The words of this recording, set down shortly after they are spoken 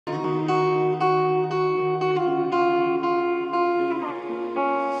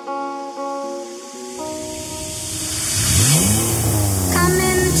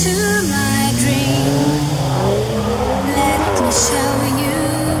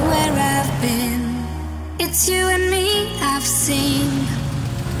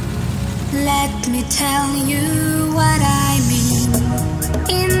tell you what I mean.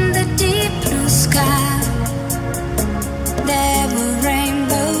 In the deep blue sky, there were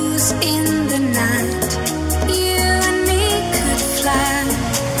rainbows in the night. You and me could fly,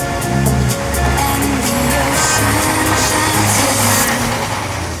 and the ocean shines so bright,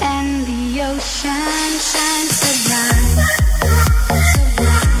 and the ocean shines so bright.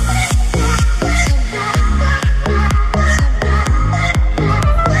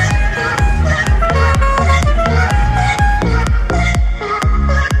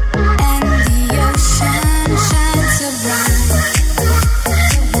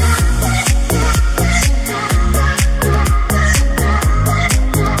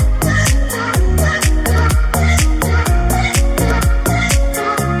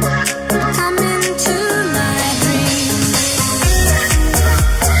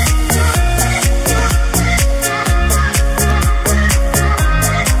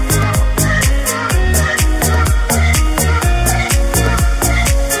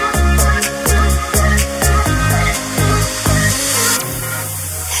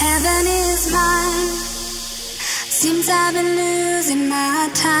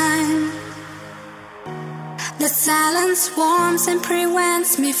 Warms and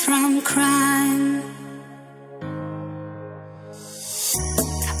prevents me from crying.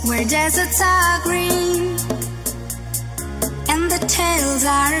 Where deserts are green and the tales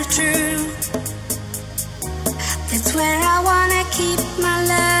are true, that's where I wanna keep my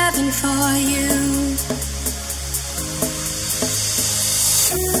loving for you.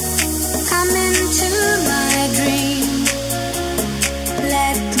 Come into my dream,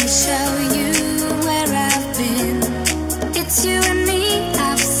 let me show you where I've been. It's you and me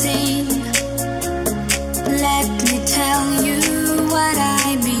I've seen. Let me tell you what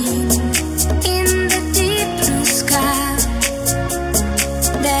I mean. In the deep blue sky,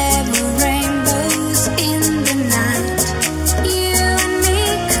 there were rainbows in the night. You and me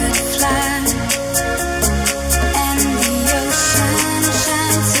could fly, and the ocean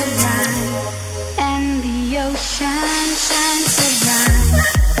shines so bright, and the ocean shines so bright.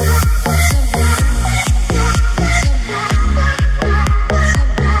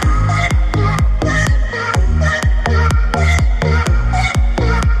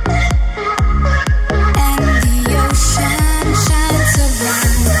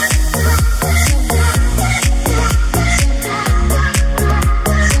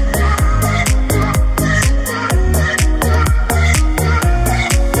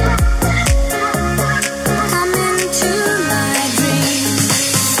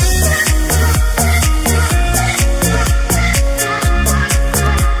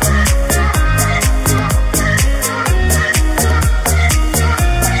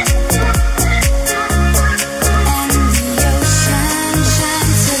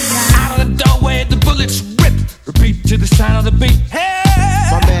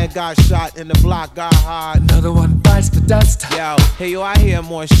 Shot and the block got hot. Another one bites the dust. Yo, hey yo, I hear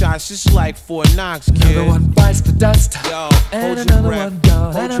more shots. It's like Fort Knox, kid. Another one bites the dust. Yo, and hold another your breath. one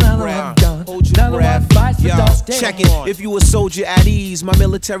gone. Hold And your another breath. one gone. Hold your Another breath. one bites the Yo, dust. check it. If you a soldier at ease, my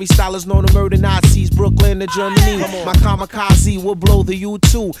military style is known to murder Nazis. Brooklyn to Germany. My kamikaze will blow the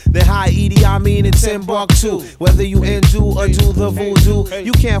U2. Then high Edie, I mean in Timbuktu. Whether you undo or do the voodoo,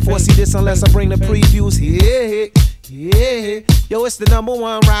 you can't foresee this unless I bring the previews. Yeah. Yeah, yo, it's the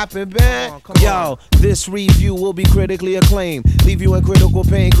 #1 rapping band. Yo, this review will be critically acclaimed. Leave you in critical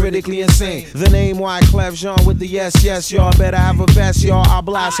pain, critically insane. The name Wyclef Jean with the yes, y'all better have a vest, y'all. I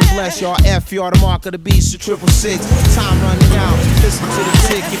blast and bless y'all. F y'all, the mark of the beast, the 666. Time running out. Listen to the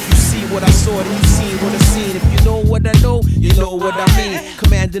tick. If you see what I saw, then you seen what I seen. If you know what I know, you know what I mean.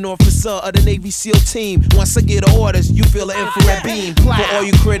 Commanding officer of the Navy SEAL team. Once I get orders, you feel an infrared beam. For all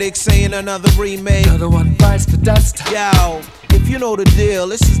you critics saying another remake, another one bites the dust. Yo, if you know the deal,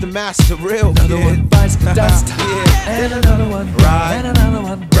 this is the master real. Another one bites the dust. Yeah. And another one. Right. And another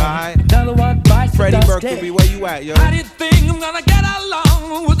one. Right. Another one bites Freddie the dust. Mercury, where you at, yo? How do you think I'm gonna get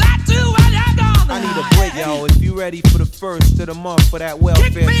along without you when you're gone? I need a break, yo. If you ready for the first of the month for that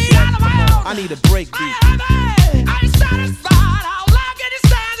welfare check, come on. I need a break beat. Are you satisfied? How long can you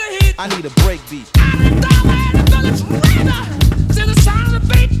stand the heat? I need a break beat. I'm down where the village river to the sound of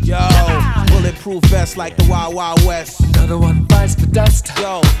the beat. Yo, bulletproof vest like the Wild Wild West. Another one bites the dust.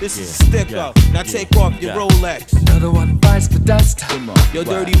 Yo, this is a stick up. Now take off your Rolex. Another one bites the dust. Yo,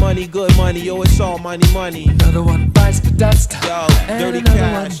 dirty money, good money. Yo, it's all money, money. Another one bites the dust. Yo, dirty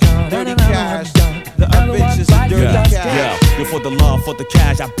cash, dirty cash. The other bitches are dirty cash. Yeah, you're for the love, for the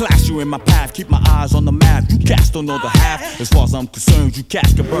cash. I blast you in my path, keep my eyes on the map. You cats don't know the half. As far as I'm concerned, you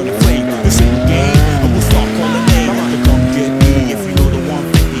cats can burn the flame. This ain't a game, and we'll start calling names. Come on, come get me if you know the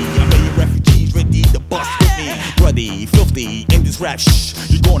 150. I made refugees ready dirty, filthy, in this rap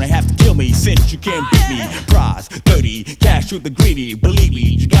you're gonna have to kill me since you can't beat me. Prize, 30, cash to the greedy. Believe me,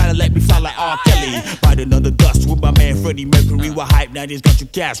 you gotta let me fly like R. Kelly. Biting under dust with my man Freddie Mercury. We're hype, now this country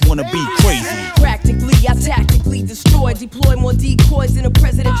cats wanna be crazy. Practically, I tactically destroy, deploy more decoys in a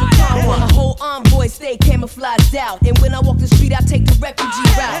presidential tower. My whole envoy stay camouflaged out, and when I walk the street, I take the refugee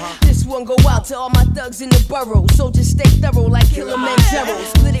route. This one go out to all my thugs in the borough, so just stay thorough like Kilimanjaro.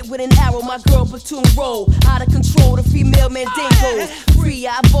 Split it with an arrow, my girl platoon roll. Out of control, the female mandingos. Free,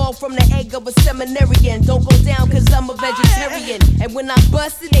 I evolved from the egg of a seminarian. Don't go down cause I'm a vegetarian. And when I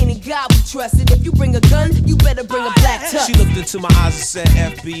bust, it ain't in God we trust. And if you bring a gun, you better bring a black tux. She looked into my eyes and said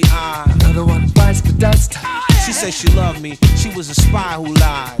FBI. Another one bites the dust. She said she loved me, she was a spy who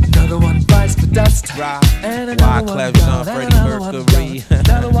lied. Another one bites the dust. Right. And another one Wyclef Jean, gone. Freddie Mercury.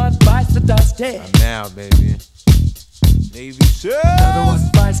 Another one bites the dust, yeah. Now, baby. Navy SEAL. Another one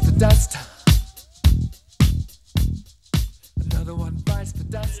bites the dust. Another one bites the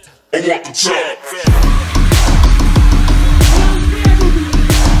dust. I want the top.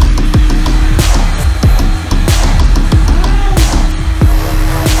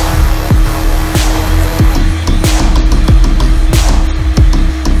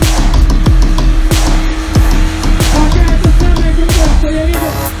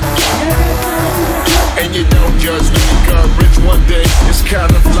 And you don't just become rich one day. It's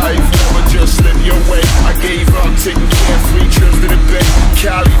kind of life, never just slip your way. I gave up taking carefree trips to the bay.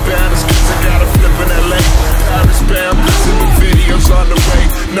 Cali bound, it's cause I got a flip in LA. Paris bound, listen to videos on the way.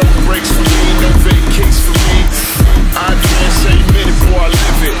 No breaks for me, no vacays for me. I can't say minute before I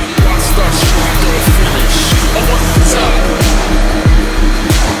live it. Rock star shit, don't finish. I want the top.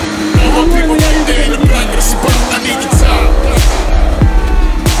 All my people right there in the back of the spot, I need the top.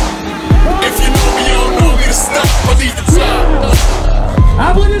 If you know me, you don't know me to stop, I need the top.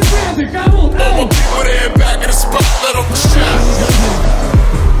 All my people there back in the spot, let them shine.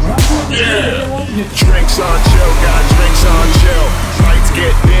 Yeah. Drinks on chill, got drinks on chill. Lights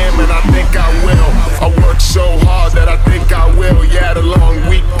get dim and I think I will. I work so hard that I think I will. Yeah, the long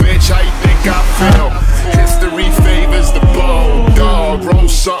week, bitch, how you think I feel? History favors the bold dog. Roll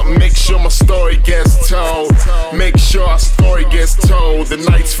something, make sure my story gets told. Make sure our story gets told. The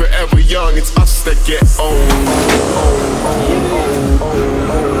night's forever young, it's us that get old.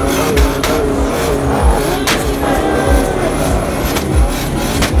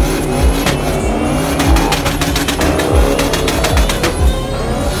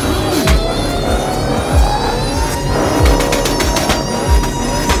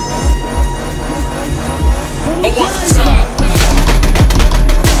 I want the top.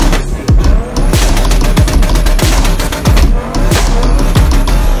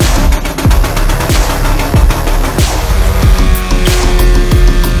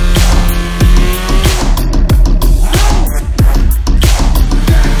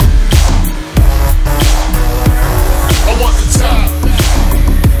 I want the top.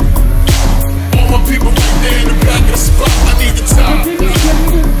 All my people right there in the back of the spot, I need the top.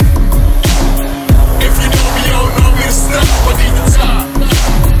 If you know me, you don't know me to stop, I need the top.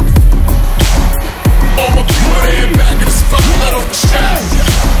 All my people there in the back of the spot, let them shine.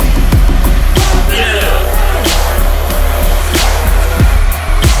 Yeah.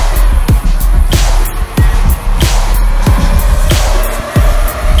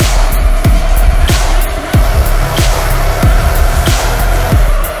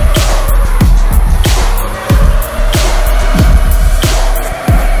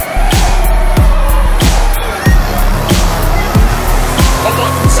 I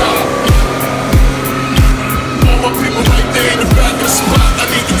want the top. All my people right there in the back of the spot, I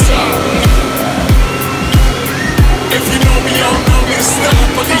need the top. If you know me, you don't know me to stop,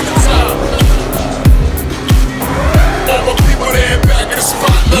 I need the top. All my people there in the back of the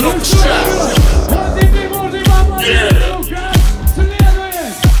spot, let them shine. Yeah.